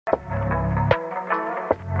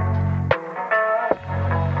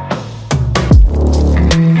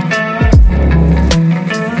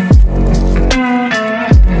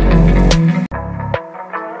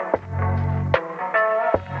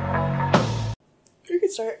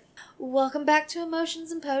start. Welcome back to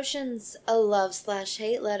Emotions and Potions, a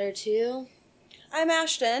love/hate letter to... I'm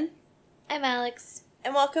Ashton. I'm Alex.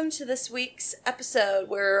 And welcome to this week's episode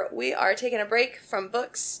where we are taking a break from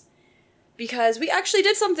books because we actually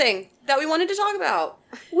did something that we wanted to talk about.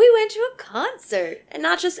 We went to a concert. And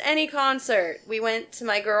not just any concert. We went to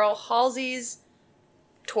my girl Halsey's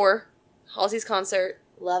tour, Halsey's concert.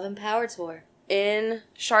 Love and Power Tour. In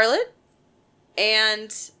Charlotte.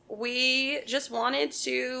 And we just wanted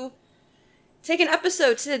to take an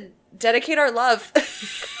episode to dedicate our love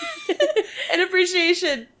and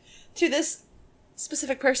appreciation to this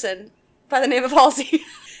specific person by the name of Halsey.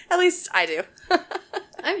 At least I do.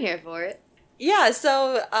 I'm here for it. Yeah,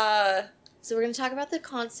 so we're going to talk about the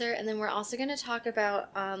concert, and then we're also going to talk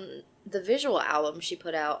about the visual album she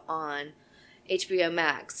put out on HBO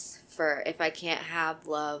Max for If I Can't Have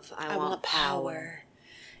Love, I Want Power.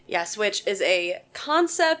 Yes, which is a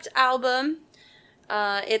concept album.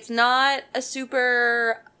 It's not a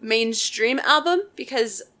super mainstream album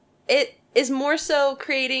because it is more so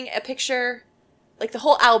creating a picture. Like, the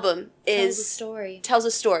whole album tells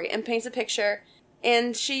a story and paints a picture.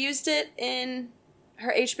 And she used it in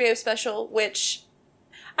her HBO special, which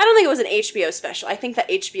I don't think it was an HBO special. I think that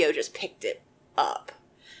HBO just picked it up.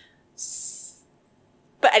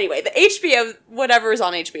 But anyway, the HBO, whatever is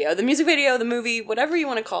on HBO, the music video, the movie, whatever you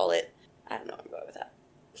want to call it. I don't know where I'm going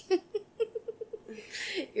with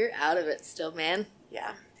that. You're out of it still, man.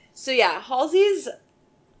 Yeah. So yeah, Halsey's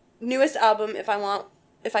newest album, If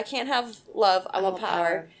I Can't Have Love, I Want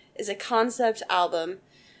Power, is a concept album,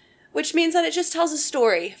 which means that it just tells a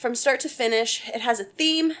story from start to finish. It has a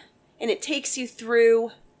theme, and it takes you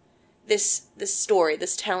through this story,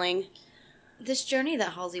 this telling. This journey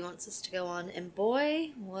that Halsey wants us to go on, and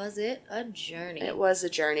boy, was it a journey. It was a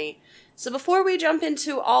journey. So before we jump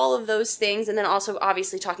into all of those things, and then also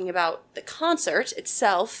obviously talking about the concert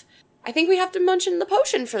itself, I think we have to mention the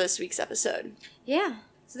potion for this week's episode. Yeah.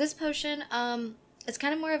 So this potion, it's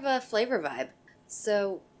kind of more of a flavor vibe.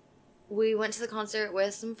 So we went to the concert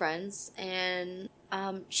with some friends, and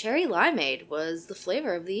cherry limeade was the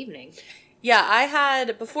flavor of the evening.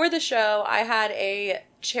 Yeah, before the show, I had a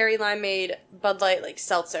cherry limeade Bud Light,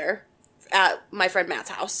 seltzer at my friend Matt's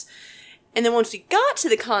house. And then once we got to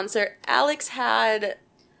the concert, Alex had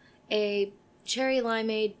a cherry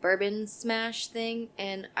limeade bourbon smash thing,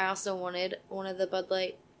 and I also wanted one of the Bud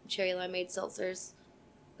Light cherry limeade seltzers.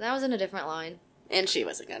 That was in a different line. And she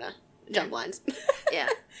wasn't gonna jump lines. Yeah.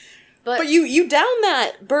 But you downed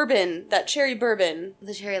that bourbon, that cherry bourbon.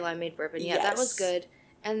 The cherry limeade bourbon, yeah, yes. That was good.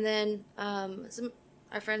 And then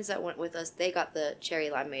our friends that went with us, they got the cherry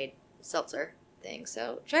limeade seltzer thing.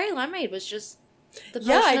 So cherry limeade was just the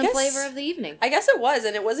potion and flavor of the evening. I guess it was,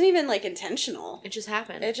 and it wasn't even intentional. It just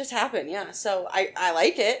happened. Yeah. So I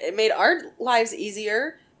like it. It made our lives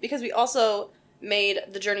easier because we also made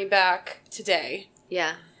the journey back today.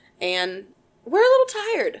 Yeah. And we're a little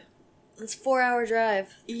tired. It's a 4-hour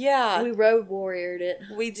drive. Yeah. We road warriored it.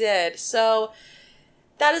 We did. So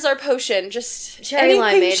that is our potion. Just cherry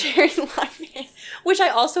limeade. Cherry limeade. Which I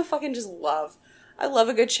also fucking just love. I love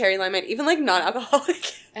a good cherry limeade. Even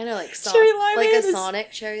non-alcoholic. I know, cherry limeade. Like a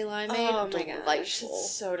Sonic cherry limeade. Oh my gosh.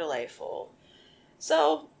 It's so delightful.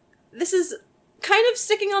 So this is kind of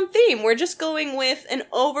sticking on theme. We're just going with an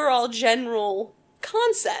overall general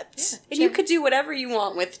concept. Yeah, and you could do whatever you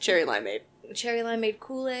want with cherry limeade. Cherry limeade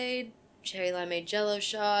Kool-Aid. Cherry limeade Jello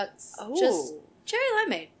shots. Oh. Just cherry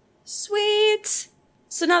limeade. Sweet.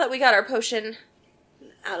 So now that we got our potion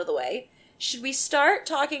out of the way, should we start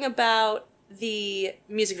talking about the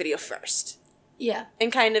music video first? Yeah.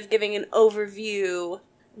 And kind of giving an overview.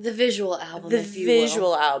 The visual album, if you will. The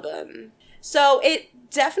visual album. So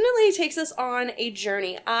it definitely takes us on a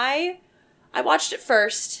journey. I watched it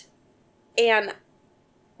first and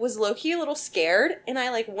was low-key a little scared, and I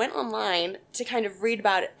went online to kind of read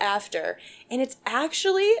about it after, and it's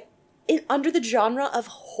actually under the genre of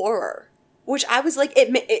horror, which I was like,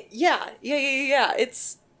 yeah,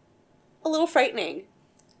 it's a little frightening.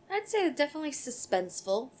 I'd say definitely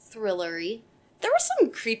suspenseful, thrillery. There were some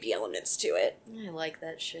creepy elements to it. I like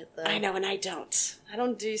that shit, though. I know, and I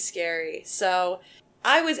don't do scary, so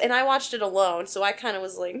I watched it alone, so I kind of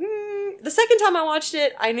was like, The second time I watched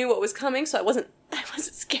it, I knew what was coming, so I wasn't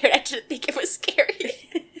scared. I didn't think it was scary.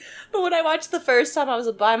 But when I watched the first time, I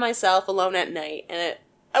was by myself, alone at night, and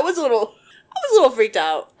I was a little freaked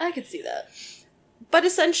out. I could see that. But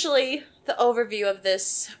essentially, the overview of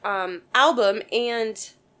this album and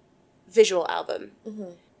visual album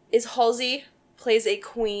is Halsey plays a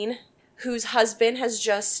queen whose husband has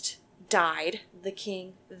just died. The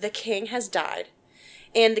king. The king has died.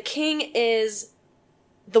 And the king is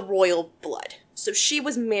the royal blood. So she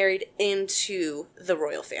was married into the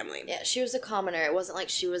royal family. Yeah, she was a commoner. It wasn't like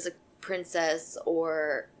she was a princess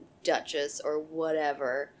or duchess or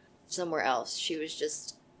whatever somewhere else. She was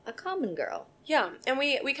just a common girl. Yeah, and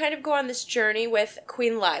we kind of go on this journey with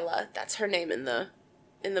Queen Lila. That's her name in the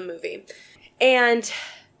movie. And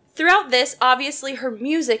throughout this, obviously her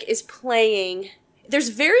music is playing. There's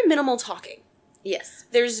very minimal talking. Yes.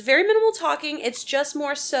 There's very minimal talking. It's just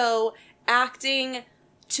more so acting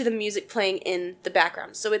to the music playing in the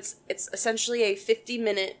background. So it's essentially a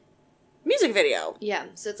 50-minute music video. Yeah,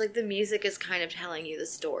 so it's like the music is kind of telling you the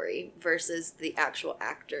story versus the actual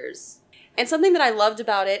actors. And something that I loved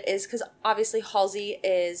about it is because obviously Halsey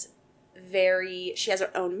is she has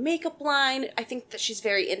her own makeup line. I think that she's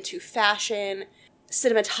very into fashion,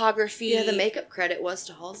 cinematography. Yeah, the makeup credit was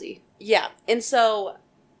to Halsey. Yeah, and so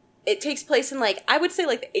it takes place in I would say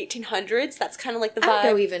the 1800s. That's kind of like the vibe. I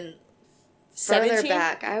would go even 17? further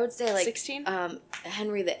back. I would say 16?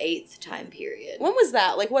 Henry VIII time period. When was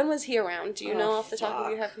that? When was he around? Do you know off the top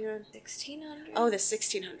of your head? 1600s? Oh, the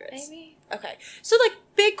 1600s. Maybe. Okay. So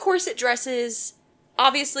big corset dresses.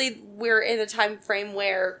 Obviously, we're in a time frame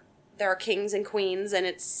where there are kings and queens, and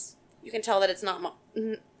you can tell that it's not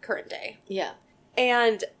current day. Yeah.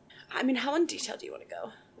 And, I mean, how in detail do you want to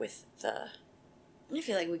go with the... I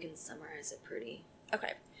feel like we can summarize it pretty.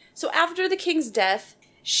 Okay. So after the king's death,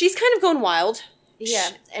 she's kind of going wild.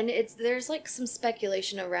 Yeah, and there's some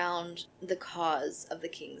speculation around the cause of the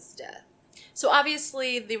king's death. So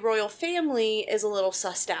obviously the royal family is a little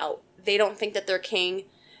sussed out. They don't think that their king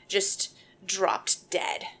just dropped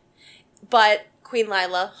dead. But Queen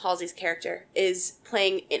Lila, Halsey's character, is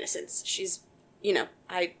playing innocence. She's,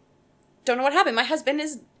 I don't know what happened. My husband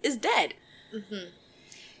is dead. Mm-hmm.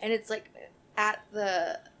 And it's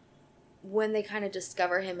when they kind of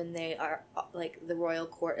discover him and they are, the royal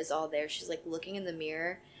court is all there, she's, looking in the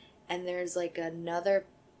mirror, and there's, another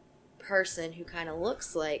person who kind of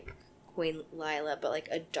looks like Queen Lila, but,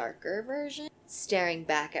 a darker version, staring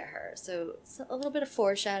back at her. So it's a little bit of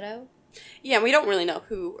foreshadow. Yeah, and we don't really know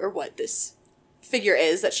who or what this figure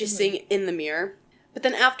is that she's seeing in the mirror. But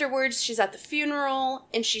then afterwards, she's at the funeral,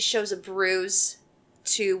 and she shows a bruise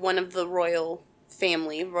to one of the royal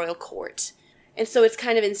family, royal court. And so it's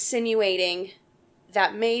kind of insinuating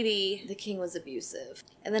that maybe... the king was abusive.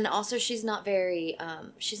 And then also she's not very,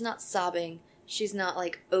 she's not sobbing. She's not,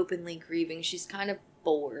 openly grieving. She's kind of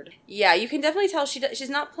bored. Yeah, you can definitely tell she's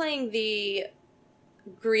not playing the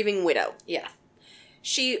grieving widow. Yeah.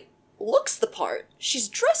 She looks the part. She's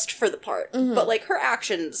dressed for the part. Mm-hmm. But, her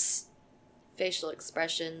actions... facial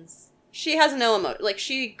expressions. She has no emotion.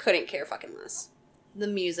 She couldn't care fucking less. The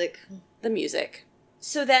music.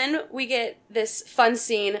 So then we get this fun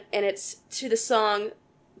scene, and it's to the song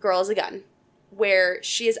Girl is a Gun, where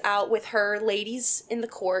she is out with her ladies in the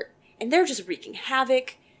court, and they're just wreaking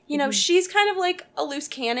havoc. She's kind of like a loose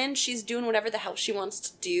cannon. She's doing whatever the hell she wants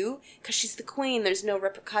to do, because she's the queen. There's no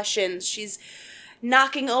repercussions. She's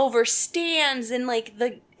knocking over stands in,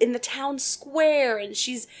 in the town square, and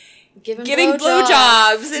she's giving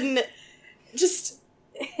blowjobs, and just...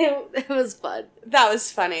 It was fun. That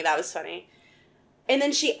was funny. And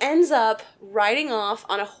then she ends up riding off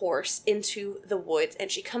on a horse into the woods, and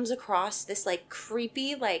she comes across this,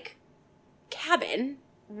 creepy, cabin.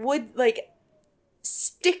 Wood,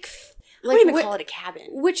 stick... I don't even call it a cabin.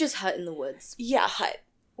 Witch's hut in the woods. Yeah, hut.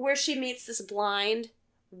 Where she meets this blind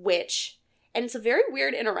witch, and it's a very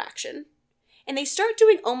weird interaction. And they start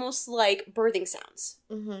doing almost birthing sounds.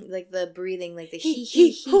 Mm-hmm. The breathing, the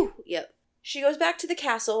he. Yep. She goes back to the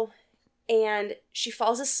castle, and she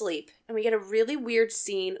falls asleep, and we get a really weird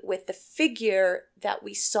scene with the figure that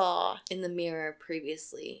we saw in the mirror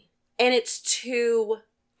previously. And it's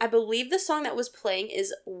I believe the song that was playing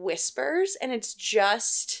is Whispers, and it's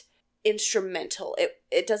just instrumental.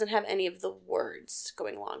 It doesn't have any of the words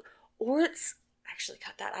going along. Or it's... actually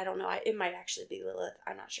cut that. I don't know. It might actually be Lilith.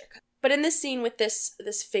 I'm not sure. But in this scene with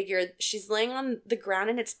this figure, she's laying on the ground,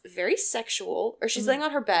 and it's very sexual. Or she's laying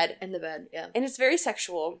on her bed. In the bed, yeah. And it's very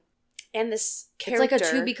sexual. And this character... it's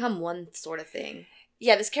a two become one sort of thing.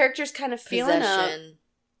 Yeah, this character's kind of feeling up. Possession.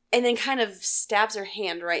 And then kind of stabs her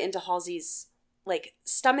hand right into Halsey's,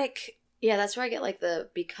 stomach. Yeah, that's where I get,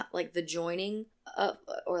 the joining of,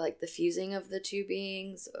 or, the fusing of the two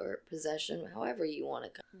beings, or possession, however you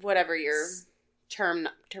want to... whatever your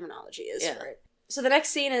terminology is for it. So the next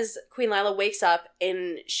scene is Queen Lila wakes up,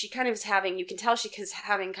 and she kind of is having... you can tell she's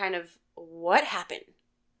having kind of... what happened?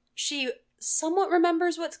 She somewhat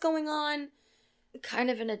remembers what's going on. Kind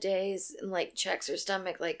of in a daze, and, checks her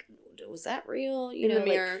stomach, was that real? In the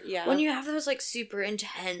mirror, yeah. When you have those, super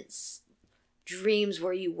intense dreams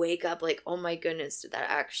where you wake up like, oh my goodness, did that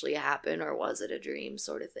actually happen or was it a dream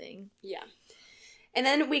sort of thing. Yeah. And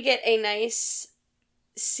then we get a nice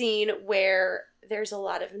scene where there's a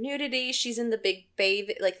lot of nudity. She's in the big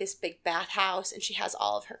like this big bathhouse, and she has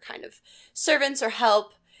all of her kind of servants or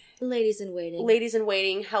help. Ladies in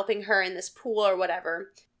waiting helping her in this pool or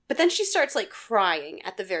whatever. But then she starts like crying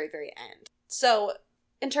at the very, very end. So,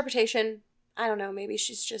 interpretation, I don't know, maybe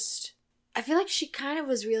she's just... I feel like she kind of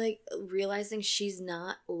was really realizing she's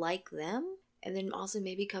not like them. And then also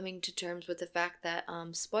maybe coming to terms with the fact that,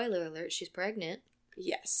 spoiler alert, she's pregnant.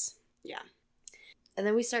 Yes. Yeah. And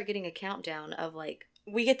then we start getting a countdown of like...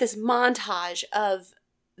 We get this montage of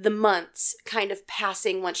the months kind of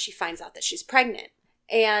passing once she finds out that she's pregnant.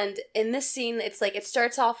 And in this scene, it's like, it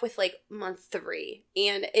starts off with like month 3,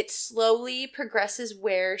 and it slowly progresses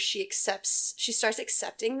where she starts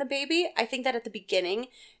accepting the baby. I think that at the beginning,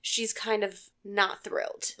 she's kind of not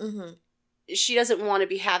thrilled. Mm-hmm. She doesn't want to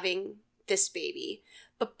be having this baby.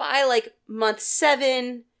 But by like month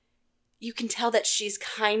 7, you can tell that she's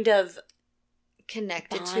kind of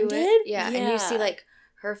connected bonded to it. Yeah, and you see like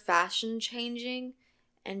her fashion changing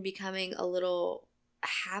and becoming a little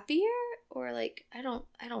happier. Or like, I don't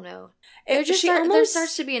know. There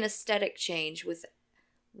starts to be an aesthetic change with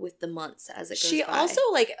the months as it goes She by. also,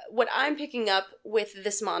 like, what I'm picking up with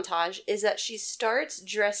this montage is that she starts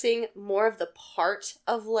dressing more of the part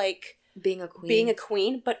of, like... Being a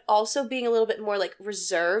queen, but also being a little bit more, like,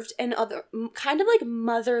 reserved and kind of, like,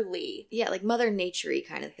 motherly. Yeah, like Mother Nature-y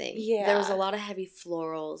kind of thing. Yeah. There was a lot of heavy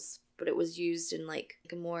florals, but it was used in, like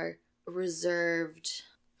a more reserved...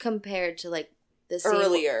 Compared to, like, the scene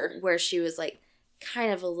earlier where she was like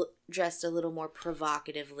kind of dressed a little more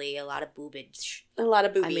provocatively, a lot of boobage. A lot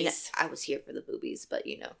of boobies. I mean, I was here for the boobies, but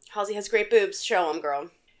you know. Halsey has great boobs. Show them, girl.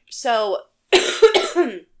 So,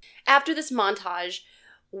 after this montage,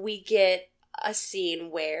 we get a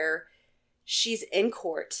scene where she's in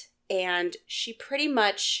court, and she pretty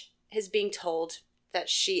much is being told that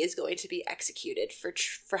she is going to be executed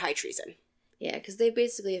for high treason. Yeah, because they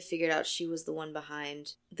basically have figured out she was the one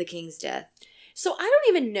behind the king's death. So I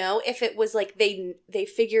don't even know if it was like they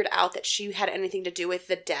figured out that she had anything to do with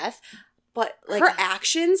the death, but like her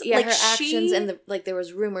actions, yeah, like her actions, and there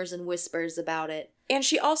was rumors and whispers about it. And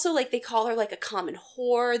she also, like, they call her like a common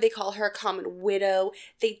whore. They call her a common widow.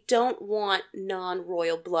 They don't want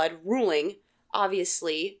non-royal blood ruling,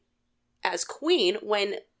 obviously, as queen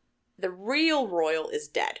when the real royal is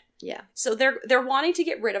dead. Yeah. So they're wanting to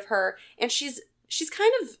get rid of her, and she's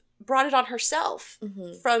kind of brought it on herself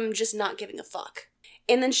from just not giving a fuck.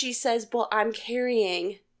 And then she says, well, I'm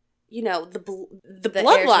carrying, you know, the bloodline.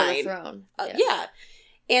 Heir to the throne. Yeah.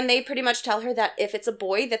 And they pretty much tell her that if it's a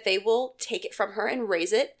boy, that they will take it from her and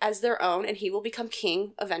raise it as their own, and he will become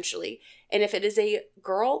king eventually. And if it is a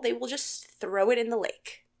girl, they will just throw it in the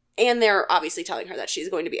lake. And they're obviously telling her that she's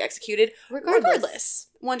going to be executed regardless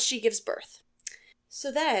once she gives birth.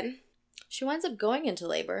 So then she winds up going into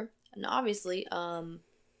labor, and obviously,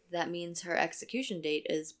 that means her execution date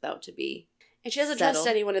is about to be and she doesn't trust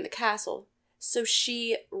anyone in the castle. So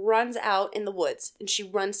she runs out in the woods, and she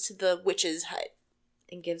runs to the witch's hut.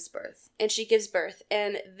 And gives birth. And she gives birth.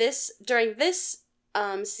 And during this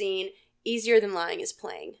scene, Easier Than Lying is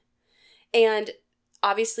playing. And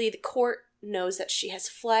obviously the court knows that she has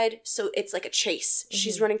fled, so it's like a chase. Mm-hmm.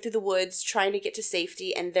 She's running through the woods, trying to get to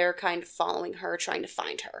safety, and they're kind of following her, trying to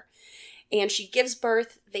find her. And she gives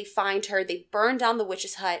birth, they find her, they burn down the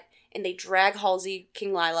witch's hut, and they drag Halsey,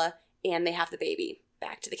 King Lila, and they have the baby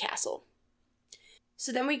back to the castle.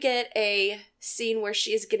 So then we get a scene where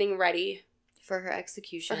she is getting ready for her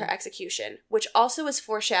execution. Which also is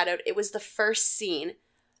foreshadowed. It was the first scene.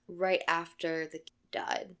 Right after the king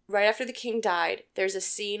died. Right after the king died, there's a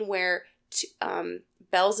scene where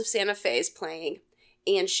Bells of Santa Fe is playing,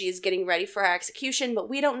 and she's getting ready for her execution, but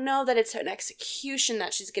we don't know that it's an execution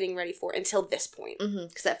that she's getting ready for until this point.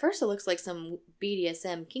 Because at first it looks like some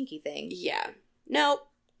BDSM kinky thing. Yeah. Nope.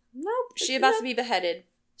 She's about to be beheaded.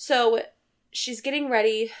 So she's getting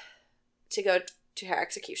ready to go to her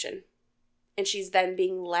execution. And she's then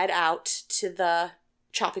being led out to the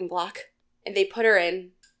chopping block. And they put her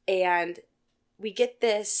in, and we get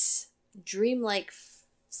this dreamlike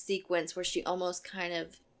sequence where she almost kind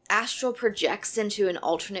of astral projects into an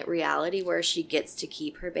alternate reality where she gets to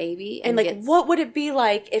keep her baby. And like, what would it be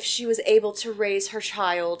like if she was able to raise her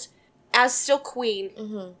child as still queen?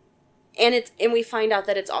 Mm-hmm. And we find out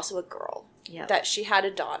that it's also a girl. Yep. That she had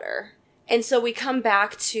a daughter. And so we come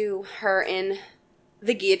back to her in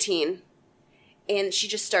the guillotine. And she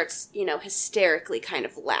just starts, hysterically kind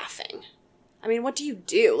of laughing. I mean, what do you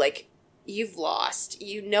do? Like, you've lost.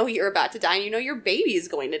 You know you're about to die, and you know your baby is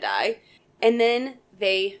going to die. And then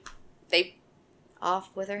they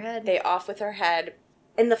off with her head. They off with her head.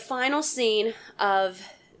 And the final scene of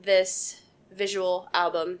this visual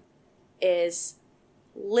album is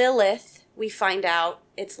Lilith. We find out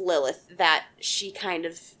it's Lilith that she kind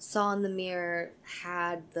of saw in the mirror,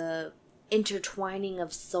 had the intertwining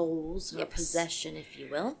of souls, or possession, if you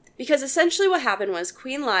will. Because essentially what happened was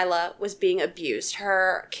Queen Lila was being abused.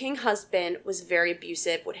 Her king husband was very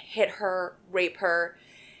abusive, would hit her, rape her.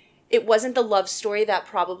 It wasn't the love story that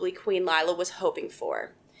probably Queen Lila was hoping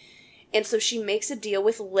for. And so she makes a deal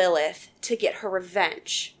with Lilith to get her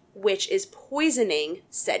revenge, which is poisoning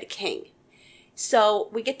said king. So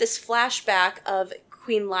we get this flashback of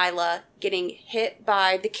Queen Lila getting hit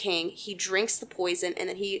by the king. He drinks the poison and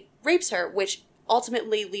then he rapes her, which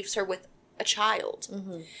ultimately leaves her with a child.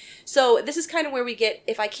 Mm-hmm. So this is kind of where we get,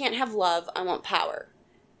 if I can't have love, I want power.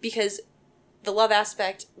 Because the love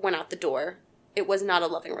aspect went out the door. It was not a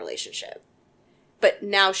loving relationship. But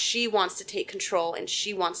now she wants to take control and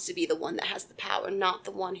she wants to be the one that has the power, not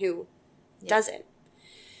the one who doesn't.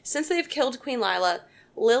 Since they've killed Queen Lila,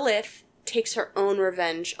 Lilith takes her own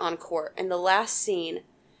revenge on court. And the last scene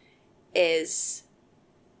is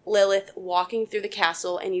Lilith walking through the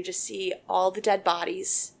castle and you just see all the dead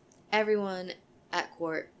bodies. Everyone at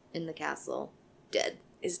court in the castle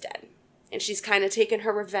is dead. And she's kind of taken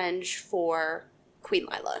her revenge for Queen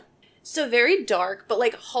Lila. So very dark, but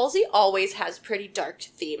like Halsey always has pretty dark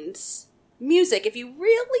themes. Music, if you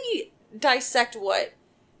really dissect what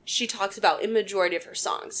she talks about in majority of her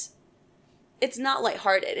songs, it's not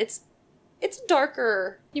lighthearted. It's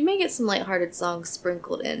darker. You may get some lighthearted songs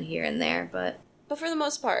sprinkled in here and there, but for the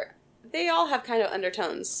most part, they all have kind of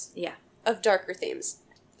undertones. Yeah. Of darker themes.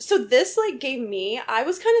 So this like gave me, I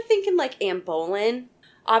was kind of thinking like Anne Boleyn.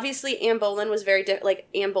 Obviously Anne Boleyn was very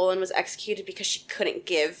Anne Boleyn was executed because she couldn't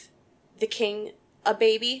give the king a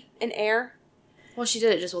baby, an heir. Well, she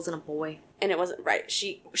did. It just wasn't a boy. And it wasn't right.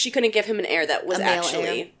 She couldn't give him an heir that was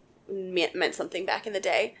actually meant something back in the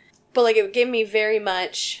day. But like it gave me very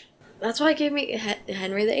much. That's why it gave me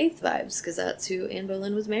Henry VIII vibes, because that's who Anne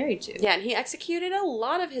Boleyn was married to. Yeah, and he executed a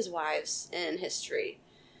lot of his wives in history.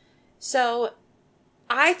 So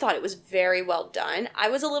I thought it was very well done. I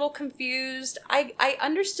was a little confused. I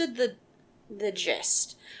understood the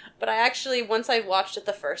gist. But I actually, once I watched it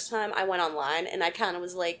the first time, I went online and I kind of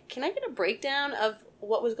was like, can I get a breakdown of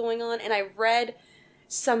what was going on? And I read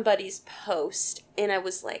somebody's post and I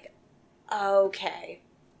was like, okay,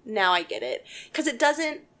 now I get it. Because it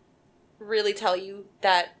doesn't really tell you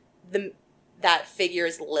that that figure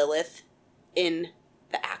is Lilith in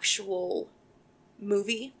the actual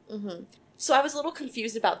movie. Mm-hmm. So I was a little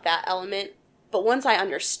confused about that element. But once I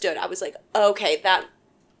understood, I was like, okay, that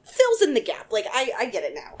fills in the gap. Like, I get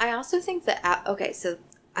it now. I also think that, okay, so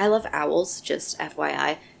I love owls, just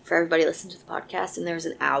FYI, for everybody listening to the podcast, and there's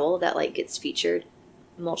an owl that, like, gets featured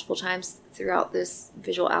multiple times throughout this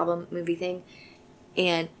visual album movie thing,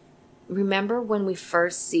 and remember when we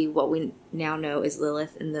first see what we now know is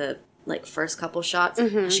Lilith in the, like, first couple shots?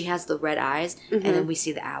 Mm-hmm. She has the red eyes, mm-hmm. and then we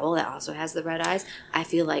see the owl that also has the red eyes. I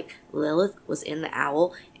feel like Lilith was in the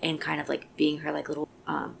owl and kind of, like, being her, like, little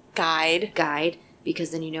guide.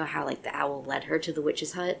 Because then you know how, like, the owl led her to the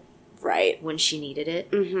witch's hut? Right. When she needed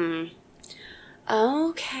it. Mm-hmm.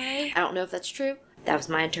 Okay. I don't know if that's true. That was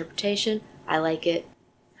my interpretation. I like it.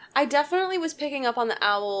 I definitely was picking up on the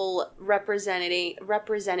owl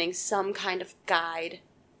representing some kind of guide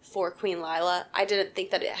for Queen Lila. I didn't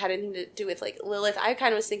think that it had anything to do with, like, Lilith. I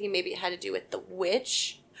kind of was thinking maybe it had to do with the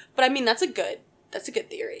witch. But, I mean, that's a good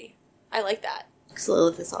theory. I like that. Because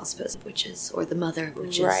Lilith is also supposed to be witches, or the mother of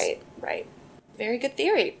witches. Right. Very good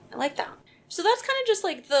theory. I like that. So that's kind of just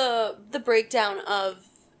like the breakdown of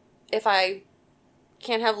If I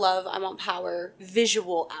Can't Have Love, I Want Power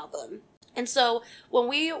visual album. And so when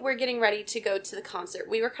we were getting ready to go to the concert,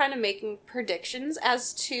 we were kind of making predictions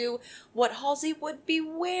as to what Halsey would be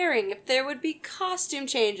wearing, if there would be costume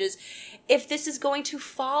changes, if this is going to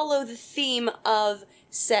follow the theme of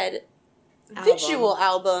said visual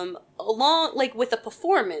album along, like, with a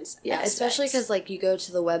performance. Yeah, aspect. Especially because, like, you go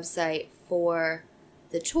to the website for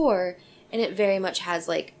the tour and it very much has,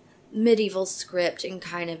 like, medieval script and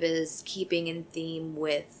kind of is keeping in theme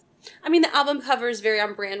with... I mean, the album cover is very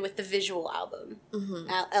on brand with the visual album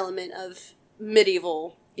element of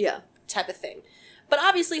medieval type of thing. But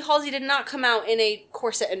obviously, Halsey did not come out in a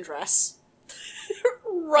corset and dress.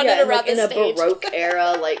 Running around like, the stage. In a Baroque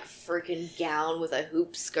era, like, freaking gown with a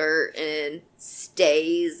hoop skirt and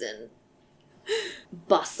stays and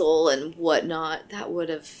bustle and whatnot. That would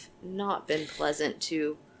have not been pleasant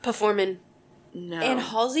to perform in. No. And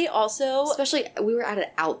Halsey also... Especially, we were at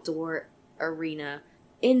an outdoor arena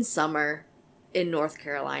in summer in North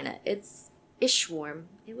Carolina. It's schwarm.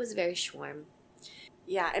 It was very schwarm.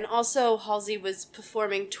 Yeah, and also Halsey was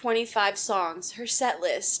performing 25 songs. Her set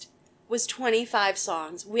list was 25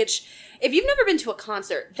 songs, which, if you've never been to a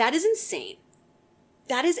concert, that is insane.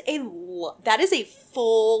 That is a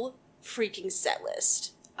full freaking set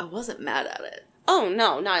list. I wasn't mad at it. Oh,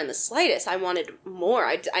 no, not in the slightest. I wanted more.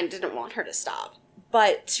 I didn't want her to stop.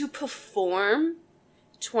 But to perform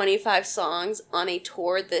 25 songs on a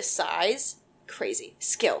tour this size, crazy.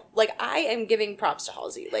 Skill. Like, I am giving props to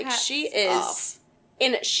Halsey. Like, Hats she is... off.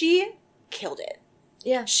 And she killed it.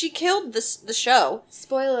 Yeah. She killed the show.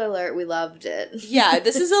 Spoiler alert, we loved it. Yeah,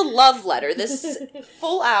 this is a love letter. This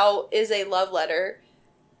full out is a love letter.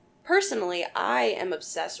 Personally, I am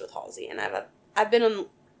obsessed with Halsey, and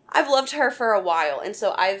I've loved her for a while, and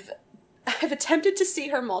so I've attempted to see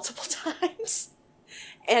her multiple times,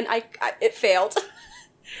 and it failed.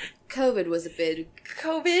 COVID was a big...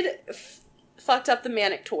 COVID fucked up the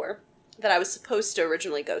Manic tour that I was supposed to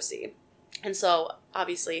originally go see. And so,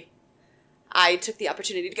 obviously, I took the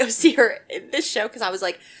opportunity to go see her in this show because I was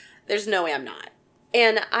like, there's no way I'm not.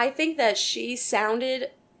 And I think that she sounded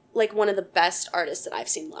like one of the best artists that I've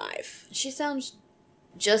seen live. She sounds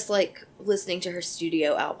just like listening to her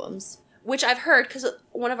studio albums. Which I've heard because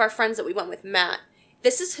one of our friends that we went with, Matt,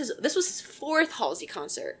 this was his 4th Halsey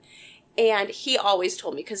concert. And he always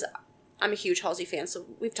told me, because I'm a huge Halsey fan, so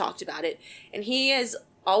we've talked about it. And he has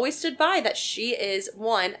always stood by that she is,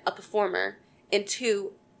 1, a performer, and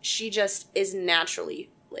 2, she just is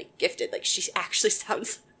naturally, like, gifted. Like, she actually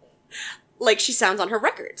sounds like she sounds on her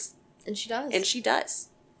records. And she does. And she does.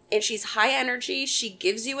 And she's high energy. She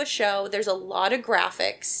gives you a show. There's a lot of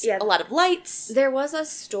graphics. Yeah. A lot of lights. There was a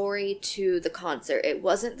story to the concert. It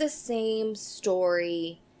wasn't the same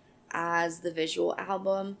story as the visual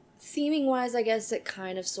album. Theming-wise, I guess it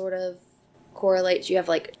kind of sort of correlates. You have,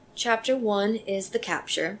 like, Chapter 1 is the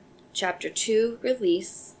capture. Chapter 2,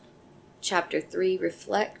 release. Chapter 3,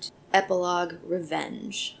 reflect. Epilogue,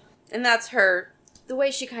 revenge. And that's her. The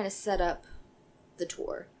way she kind of set up the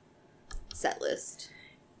tour set list.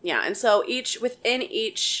 Yeah, and so within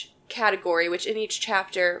each category, which in each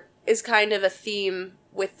chapter is kind of a theme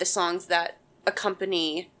with the songs that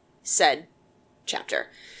accompany said chapter.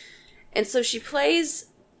 And so she plays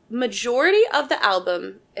majority of the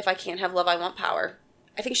album, If I Can't Have Love, I Want Power.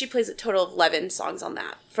 I think she plays a total of 11 songs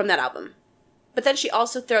from that album. But then she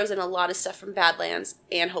also throws in a lot of stuff from Badlands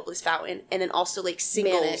and Hopeless Fountain, and then also like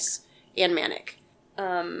singles and Manic.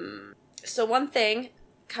 So one thing,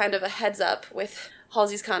 kind of a heads up with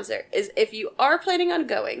Halsey's concert, is if you are planning on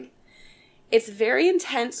going, it's very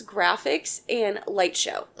intense graphics and light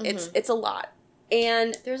show. Mm-hmm. It's a lot.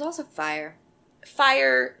 And there's also fire,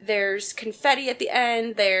 there's confetti at the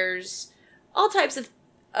end, there's all types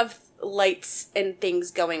of lights and things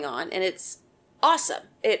going on, and it's awesome.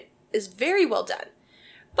 It is very well done.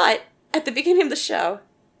 But at the beginning of the show,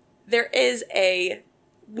 there is a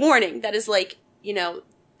warning that is like,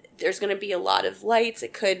 there's going to be a lot of lights.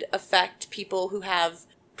 It could affect people who have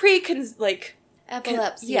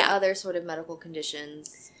epilepsy, other sort of medical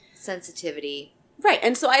conditions, sensitivity. Right,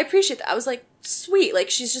 and so I appreciate that. I was like, sweet, like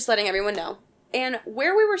she's just letting everyone know. And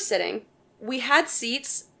where we were sitting, we had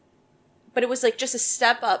seats, but it was like just a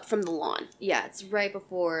step up from the lawn. Yeah, it's right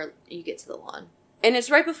before you get to the lawn. And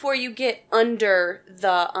it's right before you get under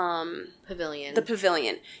the pavilion. The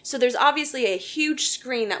pavilion. So there's obviously a huge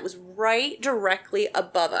screen that was right directly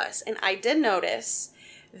above us. And I did notice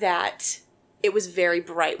that it was very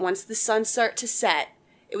bright. Once the sun started to set,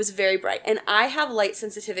 it was very bright. And I have light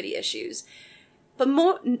sensitivity issues. But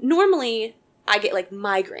normally I get like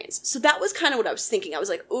migraines. So that was kind of what I was thinking. I was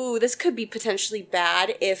like, ooh, this could be potentially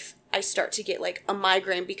bad if I start to get like a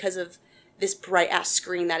migraine because of this bright ass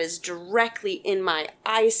screen that is directly in my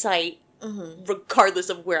eyesight, regardless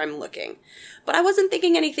of where I'm looking. But I wasn't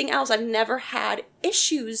thinking anything else. I've never had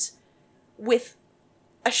issues with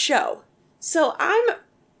a show. So I'm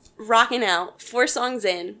rocking out 4 songs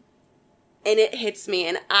in, and it hits me,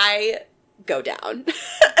 and I go down.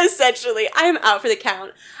 Essentially, I'm out for the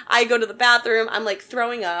count. I go to the bathroom. I'm like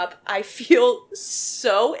throwing up. I feel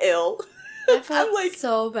so ill. I felt like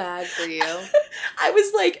so bad for you. I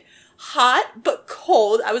was like hot but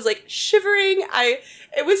cold. I was like shivering.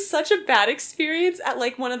 It was such a bad experience at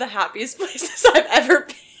like one of the happiest places I've ever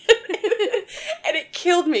been. And it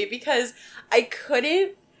killed me because I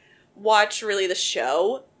couldn't watch really the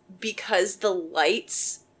show because the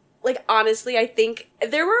lights, like honestly, I think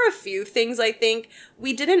there were a few things. I think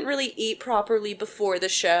we didn't really eat properly before the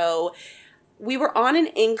show. We were on an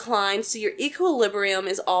incline, so your equilibrium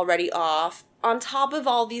is already off. On top of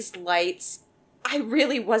all these lights, I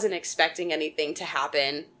really wasn't expecting anything to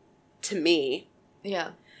happen. to me.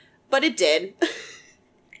 Yeah. But it did.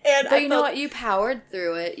 But you know what? You powered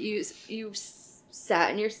through it. You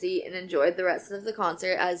sat in your seat and enjoyed the rest of the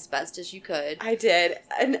concert as best as you could. I did.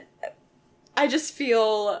 And I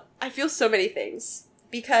feel so many things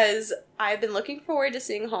because I've been looking forward to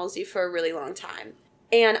seeing Halsey for a really long time.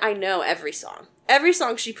 And I know every song. Every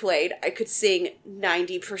song she played, I could sing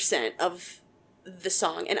 90% of the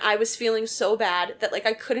song. And I was feeling so bad that, like,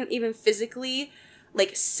 I couldn't even physically,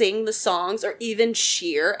 like, sing the songs or even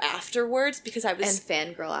cheer afterwards because I was...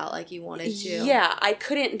 And fangirl out like you wanted to. Yeah, I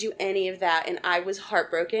couldn't do any of that, and I was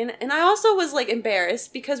heartbroken. And I also was, like,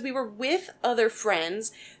 embarrassed because we were with other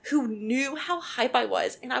friends who knew how hype I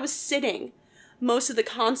was, and I was sitting most of the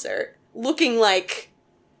concert looking like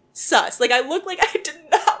sus. Like, I looked like I did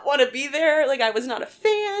not want to be there. Like, I was not a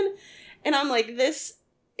fan. And I'm like, this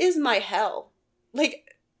is my hell.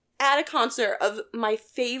 Like, at a concert of my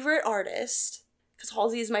favorite artist, because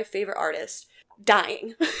Halsey is my favorite artist,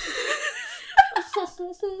 dying. And I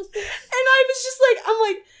was just like, I'm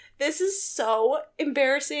like, this is so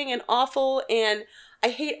embarrassing and awful, and I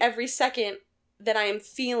hate every second that I am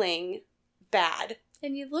feeling bad.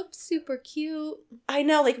 And you looked super cute. I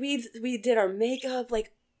know, like, we did our makeup,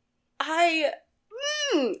 like,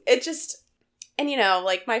 it just, and you know,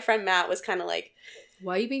 like, my friend Matt was kind of like,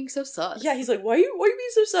 why are you being so sus? Yeah, he's like, why are you being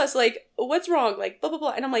so sus? Like, what's wrong? Like, blah, blah,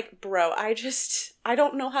 blah. And I'm like, bro, I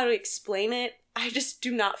don't know how to explain it. I just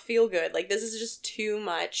do not feel good. Like, this is just too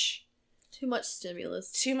much. Too much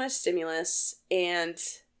stimulus. Too much stimulus. And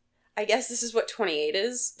I guess this is what 28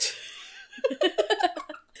 is. I'm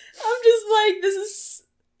just like, this is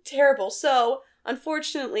terrible. So,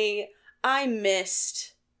 unfortunately, I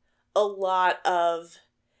missed a lot of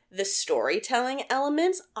the storytelling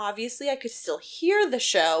elements. Obviously, I could still hear the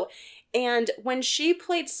show. And when she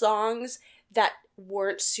played songs that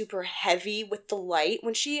weren't super heavy with the light,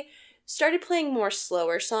 when she started playing more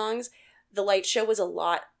slower songs, the light show was a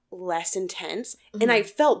lot less intense. Mm-hmm. And I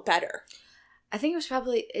felt better. I think it was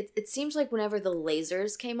probably, it seems like whenever the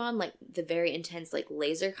lasers came on, like the very intense like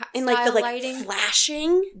laser and like the lighting,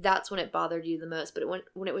 flashing, that's when it bothered you the most. But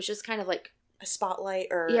when it was just kind of like a spotlight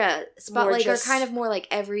or or kind of more like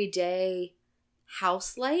everyday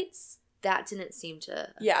house lights, that didn't seem to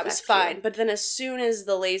it was fine. But then as soon as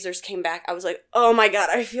the lasers came back, I was like, oh my god,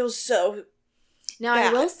 I feel so now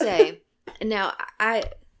bad. I will say, now I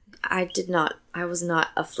was not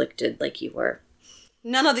afflicted like you were.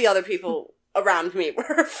 None of the other people around me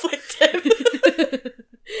were afflicted.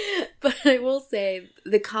 But I will say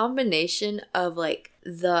the combination of like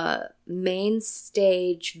the main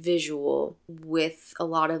stage visual with a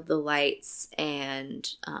lot of the lights and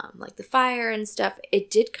like the fire and stuff, it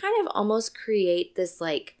did kind of almost create this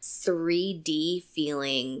like 3D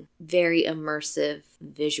feeling, very immersive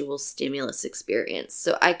visual stimulus experience.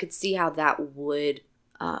 So I could see how that would,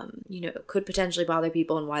 could potentially bother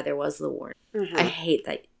people and why there was the warning. Mm-hmm. I hate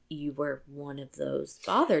that you were one of those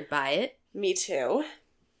bothered by it. Me too.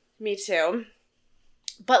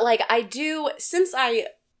 But, like, I do, since I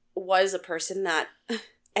was a person that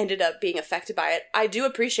ended up being affected by it, I do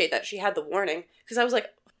appreciate that she had the warning. Because I was like,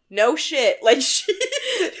 no shit. Like, she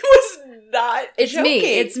was not joking.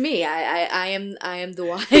 It's me. I am the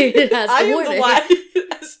why it has the warning. I am the why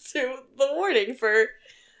as to the warning for,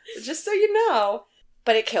 just so you know.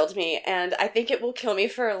 But it killed me, and I think it will kill me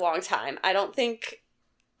for a long time. I don't think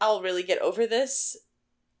I'll really get over this.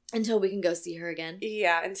 Until we can go see her again.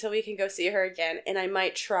 Yeah, until we can go see her again. And I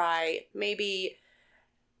might try maybe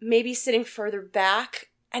sitting further back.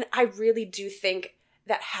 And I really do think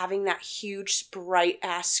that having that huge,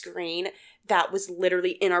 bright-ass screen that was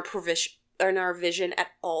literally in our vision at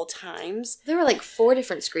all times. There were like 4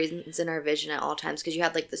 different screens in our vision at all times. Because you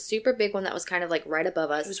had like the super big one that was kind of like right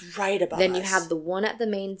above us. It was right above us. Then you had the one at the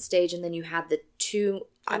main stage. And then you had the 2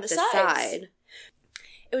 on the side.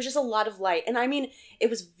 It was just a lot of light. And I mean, it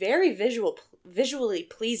was very visually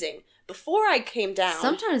pleasing. Before I came down...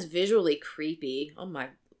 Sometimes visually creepy. Oh my...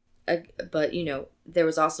 But, there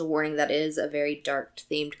was also warning that it is a very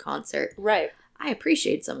dark-themed concert. Right. I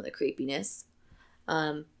appreciate some of the creepiness.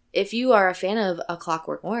 If you are a fan of A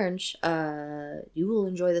Clockwork Orange, you will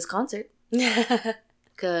enjoy this concert.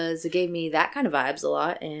 Because it gave me that kind of vibes a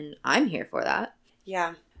lot, and I'm here for that.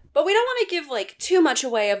 Yeah. But we don't want to give, like, too much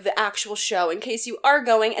away of the actual show in case you are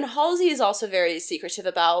going. And Halsey is also very secretive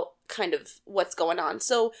about kind of what's going on.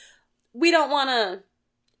 So we don't want to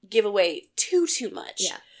give away too much.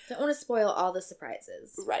 Yeah. Don't want to spoil all the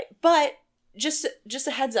surprises. Right. But just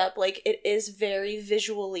a heads up, like, it is very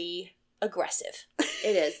visually aggressive.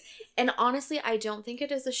 It is. And honestly, I don't think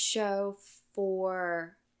it is a show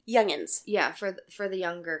for... youngins. Yeah, for the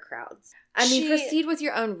younger crowds. I mean, proceed with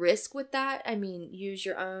your own risk with that. I mean, use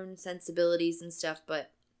your own sensibilities and stuff,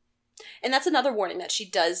 but... And that's another warning that she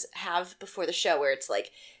does have before the show, where it's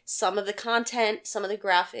like, some of the content, some of the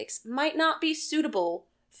graphics might not be suitable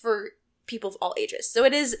for people of all ages. So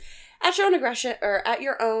it is at your own aggression, or at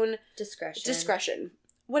your own discretion,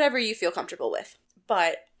 whatever you feel comfortable with.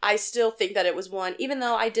 But I still think that it was one, even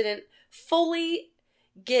though I didn't fully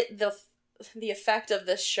get the effect of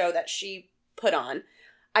this show that she put on,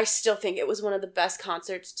 I still think it was one of the best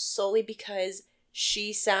concerts solely because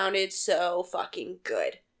she sounded so fucking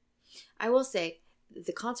good. I will say,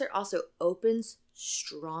 the concert also opens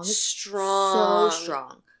strong. So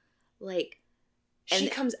strong. Like, she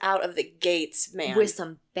comes out of the gates, man. With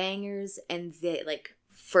some bangers, and they, like,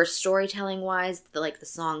 for storytelling-wise, the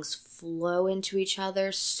songs flow into each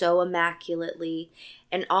other so immaculately.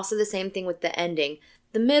 And also the same thing with the ending.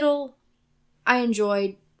 The middle, I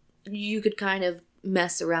enjoyed. You could kind of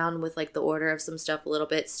mess around with, like, the order of some stuff a little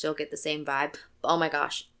bit, still get the same vibe. But, oh my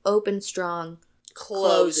gosh, open strong,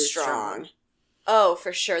 close strong. Oh,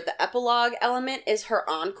 for sure. The epilogue element is her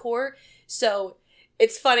encore. So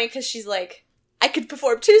it's funny because she's like, I could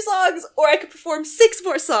perform 2 songs or I could perform 6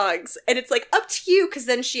 more songs. And it's like, up to you. Because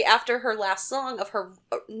then she, after her last song of her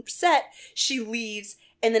set, she leaves.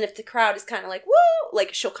 And then if the crowd is kind of like, woo,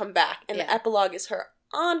 like, she'll come back. And the epilogue is her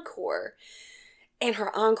encore. And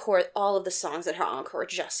her encore, all of the songs in her encore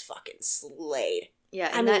just fucking slayed. Yeah,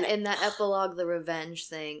 and that epilogue, the revenge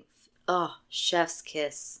thing, oh, chef's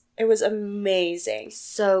kiss. It was amazing.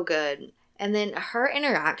 So good. And then her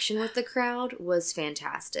interaction with the crowd was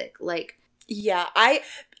fantastic. Like... Yeah,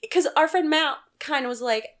 because our friend Matt kind of was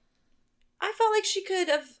like, I felt like she could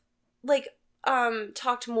have, like,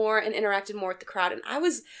 talked more and interacted more with the crowd. And I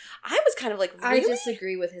was kind of like, really? I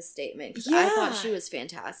disagree with his statement, because I thought she was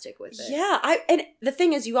fantastic with it. Yeah, and the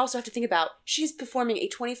thing is, you also have to think about, she's performing a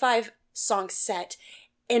 25-song set,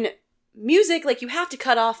 and music, like, you have to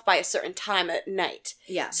cut off by a certain time at night.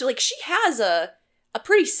 Yeah. So, like, she has a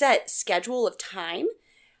pretty set schedule of time.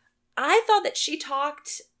 I thought that she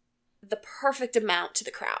talked the perfect amount to the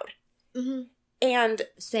crowd. Mm-hmm. And...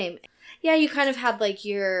 Same. Yeah, you kind of had, like,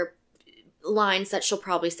 your lines that she'll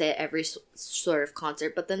probably say at every sort of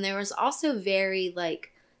concert, but then there was also very,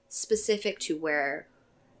 like, specific to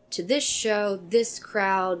this show, this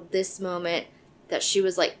crowd, this moment, that she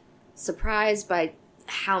was, like, surprised by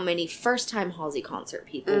how many first-time Halsey concert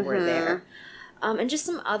people were there. And just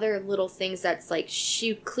some other little things that's, like,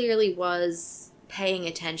 she clearly was paying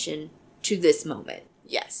attention to this moment.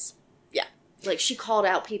 Yes. Yeah. Like, she called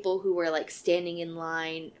out people who were, like, standing in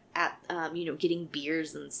line at, getting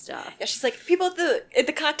beers and stuff. Yeah, she's like, people at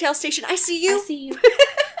the cocktail station, I see you. I see you.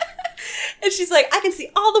 And she's like, I can see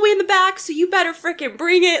all the way in the back, so you better freaking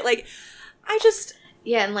bring it. Like,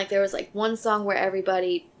 Yeah, and, like, there was, like, one song where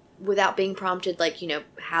everybody, without being prompted, like,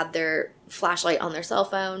 had their flashlight on their cell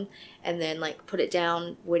phone and then, like, put it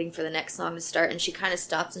down, waiting for the next song to start. And she kind of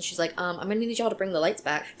stops and she's like, I'm going to need y'all to bring the lights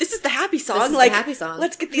back. This is the happy song. This is the happy song.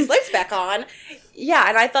 Let's get these lights back on. Yeah,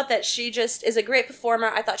 and I thought that she just is a great performer.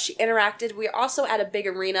 I thought she interacted. We are also at a big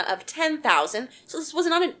arena of 10,000, so this was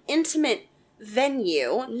not an intimate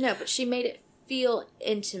venue. No, but she made it feel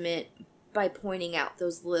intimate by pointing out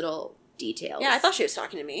those little details. Yeah, I thought she was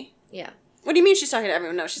talking to me. Yeah. What do you mean she's talking to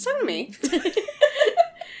everyone? No, she's talking to me.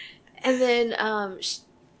 And then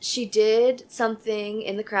she did something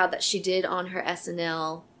in the crowd that she did on her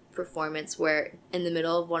SNL performance, where in the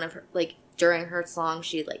middle of one of her, like, during her song,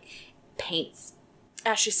 she, like, paints.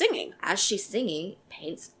 As she's singing,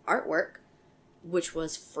 paints artwork, which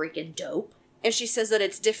was freaking dope. And she says that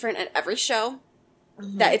it's different at every show.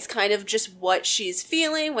 Mm-hmm. That it's kind of just what she's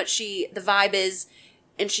feeling, the vibe is.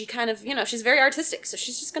 And she kind of, she's very artistic, so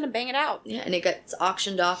she's just going to bang it out. Yeah, and it gets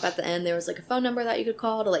auctioned off at the end. There was, like, a phone number that you could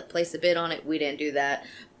call to, like, place a bid on it. We didn't do that.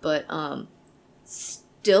 But,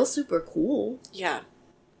 still super cool. Yeah.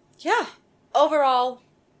 Yeah. Overall,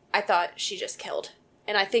 I thought she just killed.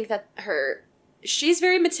 And I think that she's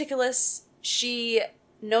very meticulous. She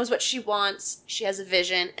knows what she wants. She has a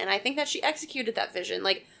vision. And I think that she executed that vision.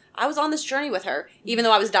 Like, I was on this journey with her. Even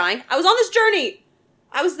though I was dying, I was on this journey!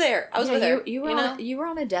 I was there. I was with her. You were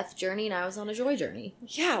on a death journey, and I was on a joy journey.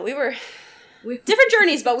 Yeah, we were different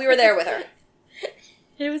journeys, but we were there with her.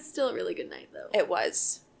 It was still a really good night, though. It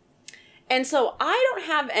was. And so I don't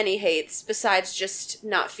have any hates besides just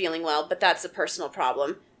not feeling well, but that's a personal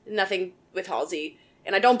problem. Nothing with Halsey.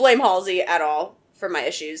 And I don't blame Halsey at all for my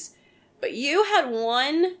issues. But you had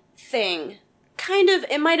one thing, kind of,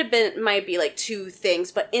 it might be like 2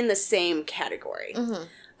 things, but in the same category. Mm-hmm.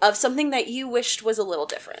 Of something that you wished was a little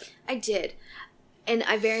different. I did. And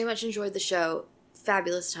I very much enjoyed the show.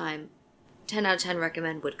 Fabulous time. 10 out of 10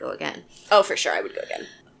 recommend, would go again. Oh, for sure, I would go again.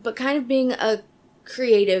 But kind of being a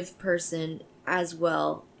creative person as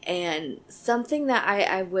well, and something that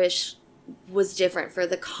I wish was different for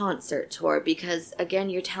the concert tour, because again,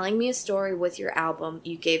 you're telling me a story with your album.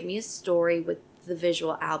 You gave me a story with the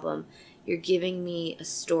visual album. You're giving me a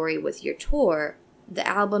story with your tour. The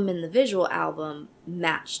album and the visual album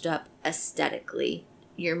matched up aesthetically.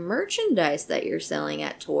 Your merchandise that you're selling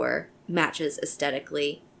at tour matches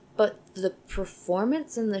aesthetically, but the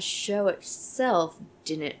performance and the show itself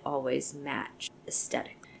didn't always match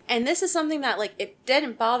aesthetically. And this is something that, like, it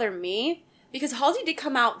didn't bother me, because Halsey did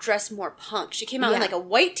come out dressed more punk. She came out in, like, a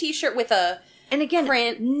white t-shirt with a And again,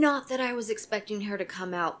 print. Not that I was expecting her to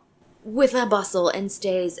come out with a bustle and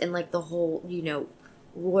stays and, like, the whole, you know,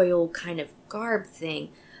 royal kind of garb thing.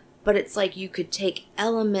 But it's like you could take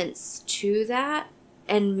elements to that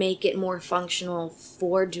and make it more functional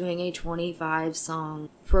for doing a 25-song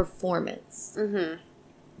performance. Mm-hmm.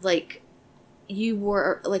 Like, you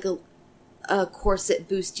wore, like, a corset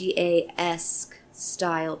bustier-esque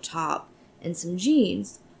style top and some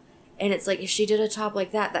jeans. And it's like, if she did a top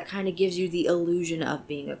like that, that kind of gives you the illusion of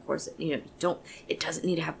being a corset. You know, it doesn't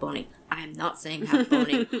need to have boning. I am not saying have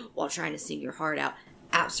boning while trying to sing your heart out.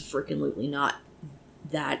 Absolutely not.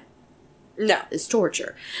 That is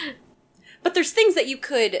torture. But there's things that you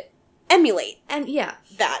could emulate. And yeah.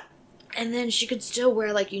 That. And then she could still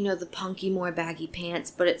wear, like, you know, the punky, more baggy pants,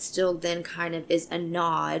 but it still then kind of is a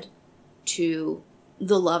nod to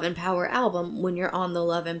the Love and Power album when you're on the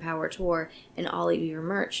Love and Power tour, and all of your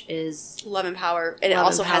merch is Love and Power. And it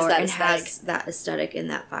also has that aesthetic. Has that aesthetic and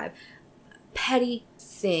that vibe. Petty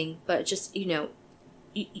thing, but just, you know,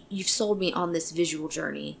 you've sold me on this visual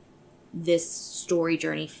journey, this story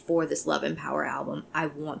journey for this Love and Power album. I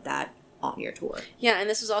want that on your tour. Yeah, and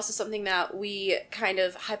this was also something that we kind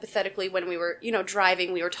of hypothetically, when we were, you know,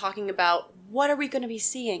 driving, we were talking about, what are we going to be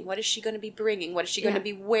seeing? What is she going to be bringing? What is she going to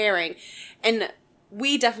be wearing? And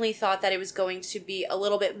we definitely thought that it was going to be a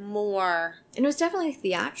little bit more... And it was definitely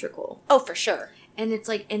theatrical. Oh, for sure. And it's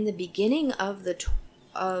like, in the beginning of the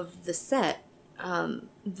set,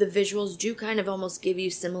 the visuals do kind of almost give you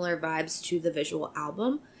similar vibes to the visual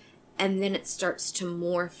album. And then it starts to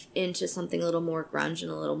morph into something a little more grunge and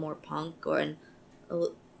a little more punk,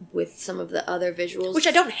 with some of the other visuals. Which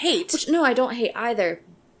I don't hate. No, I don't hate either.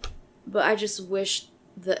 But I just wish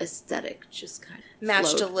the aesthetic just kind of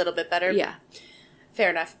matched flowed a little bit better. Yeah. Fair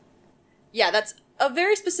enough. Yeah, that's a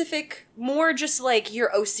very specific, more just like your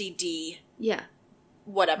OCD. Yeah.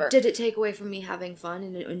 Whatever. Did it take away from me having fun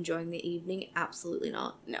and enjoying the evening? Absolutely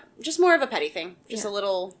not. No. Just more of a petty thing. Just a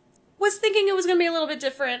little... Was thinking it was going to be a little bit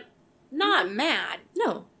different. Not mad.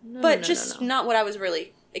 No. But just not what I was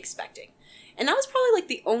really expecting. And that was probably, like,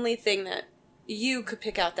 the only thing that you could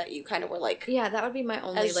pick out that you kind of were like... Yeah, that would be my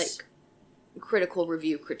only, like, critical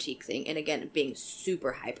review critique thing. And again, being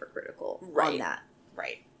super hypercritical on that.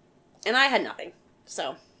 Right. And I had nothing.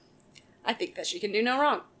 So, I think that she can do no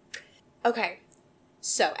wrong. Okay.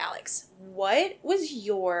 So, Alex, what were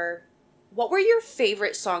your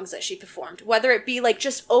favorite songs that she performed? Whether it be, like,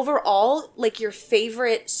 just overall, like, your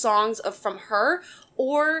favorite songs from her,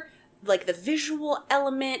 or, like, the visual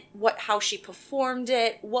element, how she performed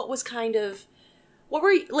it, what were,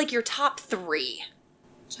 like, your top 3?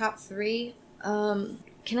 Top 3? Can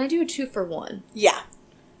I do a 2-for-1? Yeah.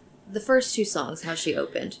 The first 2 songs, how she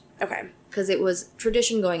opened. Okay. Because it was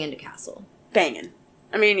Tradition going into Castle. Banging.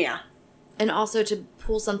 I mean, yeah. And also to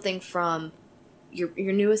pull something from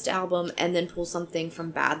your newest album and then pull something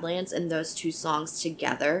from Badlands, and those 2 songs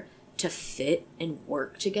together to fit and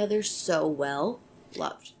work together so well.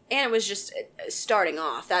 Loved. And it was just starting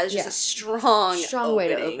off. That is just a strong way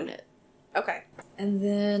to open it. Okay. And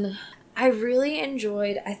then I really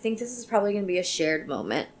enjoyed, I think this is probably going to be a shared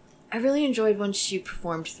moment, I really enjoyed when she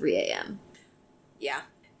performed 3 a.m. Yeah.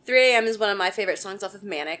 3 a.m. is one of my favorite songs off of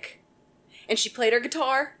Manic. And she played her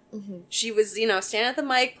guitar. Mm-hmm. She was, standing at the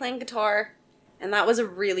mic playing guitar. And that was a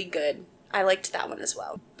really good... I liked that one as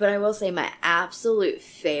well. But I will say my absolute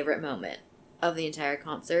favorite moment of the entire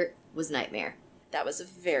concert was Nightmare. That was a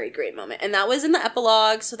very great moment. And that was in the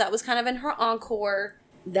epilogue, so that was kind of in her encore.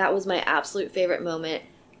 That was my absolute favorite moment.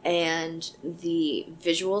 And the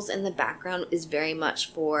visuals in the background is very much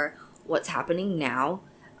for what's happening now.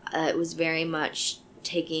 It was very much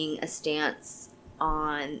taking a stance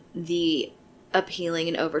on the appealing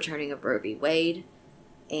and overturning of Roe v. Wade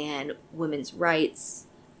and women's rights,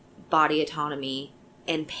 body autonomy,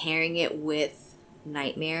 and pairing it with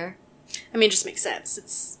Nightmare. I mean, it just makes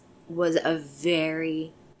sense. Was a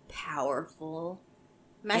very powerful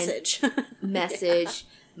message.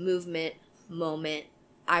 Movement, moment.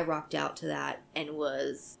 I rocked out to that and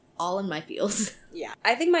was all in my feels. Yeah.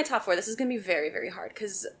 I think my top 4, this is going to be very, very hard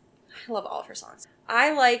because I love all of her songs.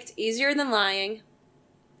 I liked Easier Than Lying.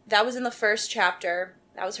 That was in the first chapter.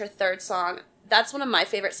 That was her 3rd song. That's one of my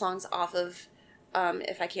favorite songs off of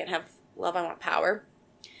If I Can't Have Love, I Want Power.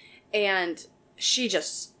 And she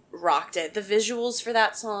just rocked it. The visuals for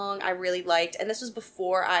that song I really liked. And this was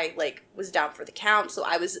before I, was down for the count. So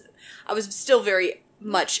I was still very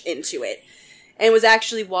much into it. And was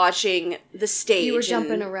actually watching the stage. You were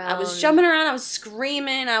jumping around. I was jumping around. I was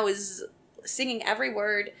screaming. I was singing every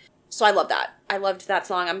word. So I love that. I loved that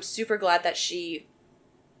song. I'm super glad that she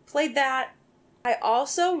played that. I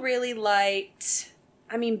also really liked,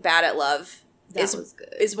 Bad at Love. That was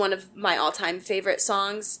good. Is one of my all-time favorite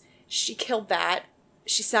songs. She killed that.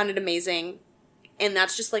 She sounded amazing. And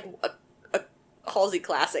that's just like a Halsey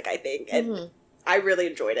classic, I think. And I really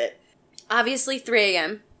enjoyed it. Obviously, 3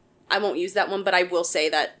 a.m. I won't use that one, but I will say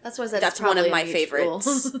that that's one of my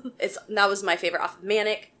favorites. That was my favorite off of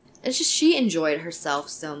Manic. It's just she enjoyed herself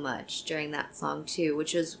so much during that song, too,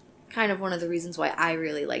 which is kind of one of the reasons why I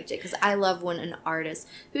really liked it. Because I love when an artist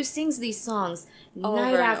who sings these songs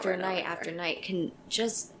night after night after night can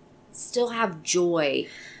just still have joy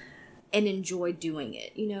and enjoy doing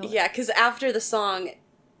it, you know? Yeah, because after the song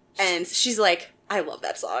ends, she's like, I love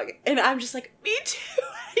that song. And I'm just like, me too.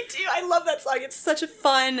 I do. I love that song. It's such a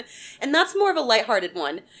fun, and that's more of a lighthearted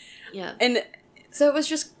one. Yeah. And so it was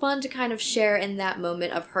just fun to kind of share in that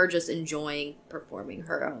moment of her just enjoying performing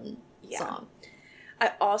her own song.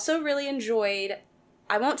 I also really enjoyed,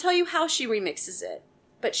 I won't tell you how she remixes it,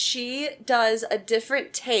 but she does a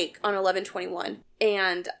different take on 11:21.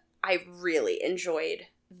 And I really enjoyed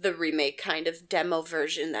the remake kind of demo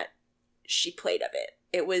version that she played of it.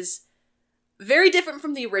 It was very different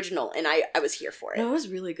from the original, and I was here for it. No, it was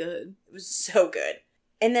really good. It was so good.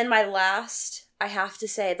 And then I have to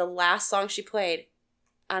say, the last song she played,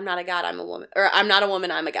 I'm Not a God, I'm a Woman. Or I'm Not a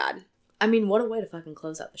Woman, I'm a God. I mean, what a way to fucking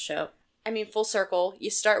close out the show. Full circle.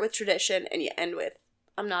 You start with tradition, and you end with,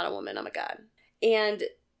 I'm not a woman, I'm a God. And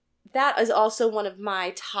that is also one of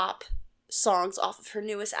my top songs off of her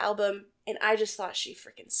newest album, and I just thought she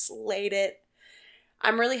freaking slayed it.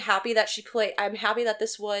 I'm really happy that I'm happy that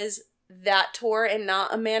this was that tour and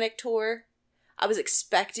not a Manic tour. I was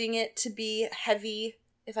expecting it to be heavy,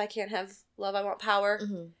 If I Can't Have Love, I Want Power.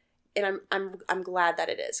 Mm-hmm. And I'm glad that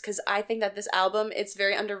it is, because I think that this album, it's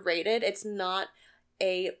very underrated. It's not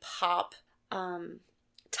a pop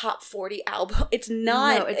top 40 album. It's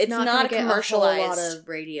not. No, it's not a commercialized. A whole lot of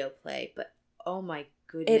radio play, but oh my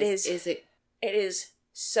goodness, it is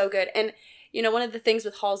so good. And you know, one of the things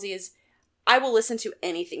with Halsey is I will listen to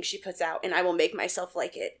anything she puts out, and I will make myself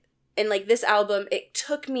like it. And like this album, it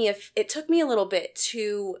took me a little bit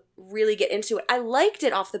to really get into it. I liked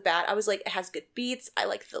it off the bat. I was like, it has good beats. I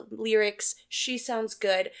like the lyrics. She sounds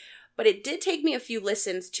good. But it did take me a few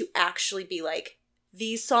listens to actually be like,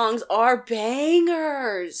 these songs are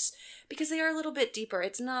bangers, because they are a little bit deeper.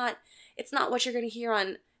 It's not what you're going to hear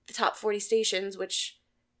on the top 40 stations, which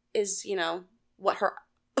is, you know, what her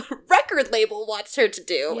record label wants her to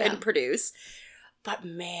do and produce. But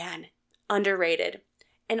man, underrated.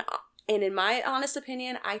 And in my honest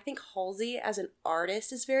opinion, I think Halsey as an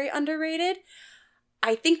artist is very underrated.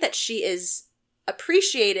 I think that she is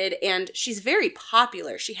appreciated and she's very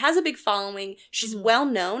popular. She has a big following. She's well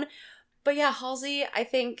known. But yeah, Halsey, I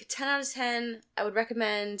think 10 out of 10, I would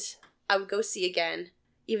recommend. I would go see again.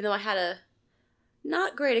 Even though I had a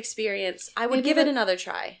not great experience, I would give it another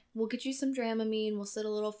try. We'll get you some Dramamine. We'll sit a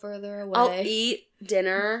little further away. I'll eat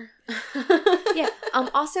dinner. Yeah.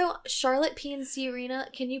 Also, Charlotte PNC Arena,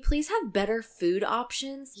 can you please have better food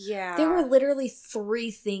options? Yeah. There were literally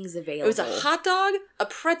 3 things available. It was a hot dog, a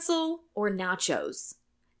pretzel, or nachos.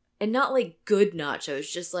 And not like good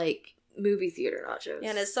nachos, just like movie theater nachos.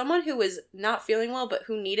 Yeah, and as someone who was not feeling well but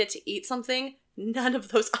who needed to eat something, none of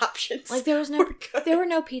those options. Like there wasn't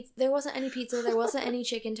any pizza, there wasn't any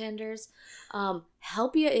chicken tenders.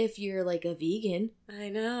 Help you if you're like a vegan. I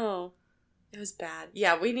know. It was bad.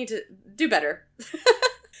 Yeah, we need to do better.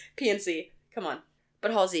 PNC, come on.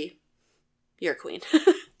 But Halsey, you're a queen.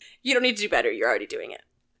 You don't need to do better. You're already doing it.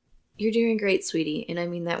 You're doing great, sweetie. And I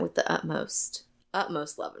mean that with the utmost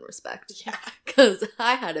love and respect. Yeah. Because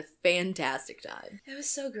I had a fantastic time. It was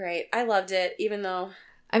so great. I loved it, even though...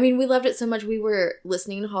 I mean, we loved it so much we were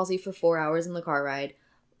listening to Halsey for 4 hours in the car ride,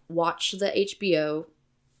 watched the HBO...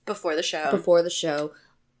 Before the show.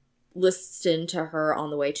 Listened to her on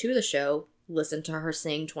the way to the show, listened to her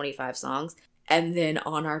sing 25 songs, and then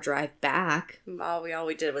on our drive back... All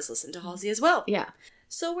we did was listen to Halsey as well. Yeah.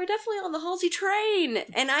 So we're definitely on the Halsey train,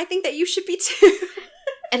 and I think that you should be too.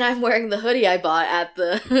 And I'm wearing the hoodie I bought at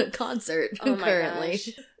the concert currently. Gosh.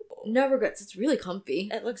 No regrets. It's really comfy.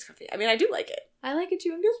 It looks comfy. I mean, I do like it. I like it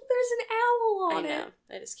too. And there's an owl on it. I know.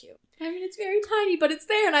 That is cute. I mean, it's very tiny, but it's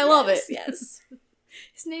there, and I love it. Yes.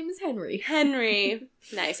 His name is Henry. Henry.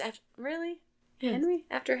 Nice. Really? Yes. Henry?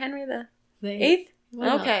 After Henry the Eighth?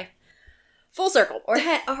 8th? Okay. Full circle. Or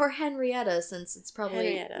Henrietta, since it's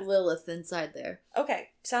probably Henrietta. Lilith inside there. Okay.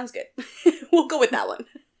 Sounds good. We'll go with that one.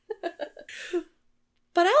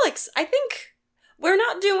 But Alex, I think we're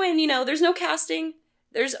not doing, there's no casting.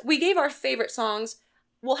 We gave our favorite songs.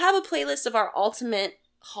 We'll have a playlist of our ultimate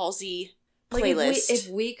Halsey playlist. If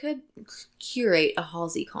we could curate a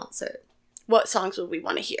Halsey concert. What songs would we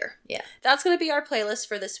want to hear? Yeah. That's going to be our playlist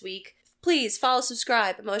for this week. Please follow,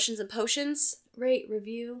 subscribe, Emotions and Potions. Rate,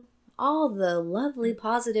 review, all the lovely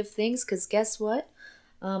positive things, because guess what?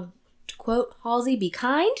 To quote Halsey, be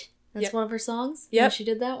kind. That's one of her songs. Yeah, she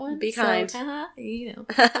did that one. Be kind. So,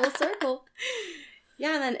 full circle.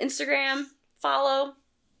 Yeah, and then Instagram, follow,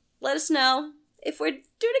 let us know if we're doing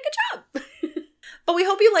a good job. But we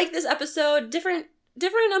hope you like this episode. Different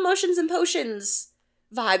Emotions and Potions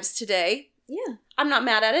vibes today. Yeah. I'm not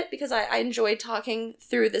mad at it because I enjoyed talking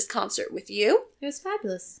through this concert with you. It was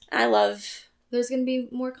fabulous. There's going to be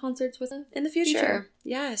more concerts with us in the future.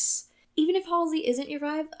 Yes. Even if Halsey isn't your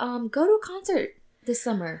vibe, go to a concert this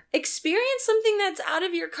summer. Experience something that's out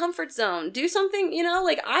of your comfort zone. Do something,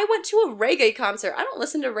 like I went to a reggae concert. I don't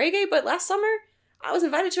listen to reggae, but last summer I was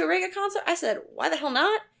invited to a reggae concert. I said, why the hell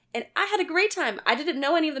not? And I had a great time. I didn't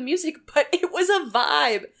know any of the music, but it was a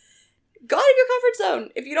vibe. Go out of your comfort zone.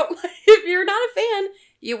 If you're not a fan,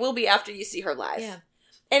 you will be after you see her live. Yeah.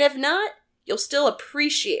 And if not, you'll still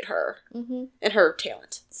appreciate her and her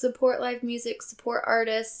talent. Support live music, support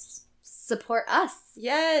artists, support us.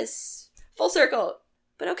 Yes. Full circle.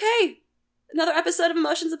 But okay. Another episode of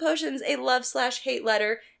Emotions and Potions, a love/hate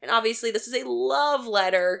letter. And obviously this is a love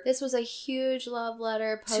letter. This was a huge love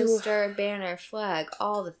letter, poster, banner, flag,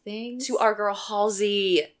 all the things. To our girl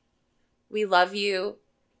Halsey. We love you.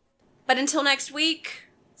 But until next week,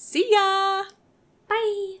 see ya!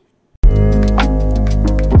 Bye!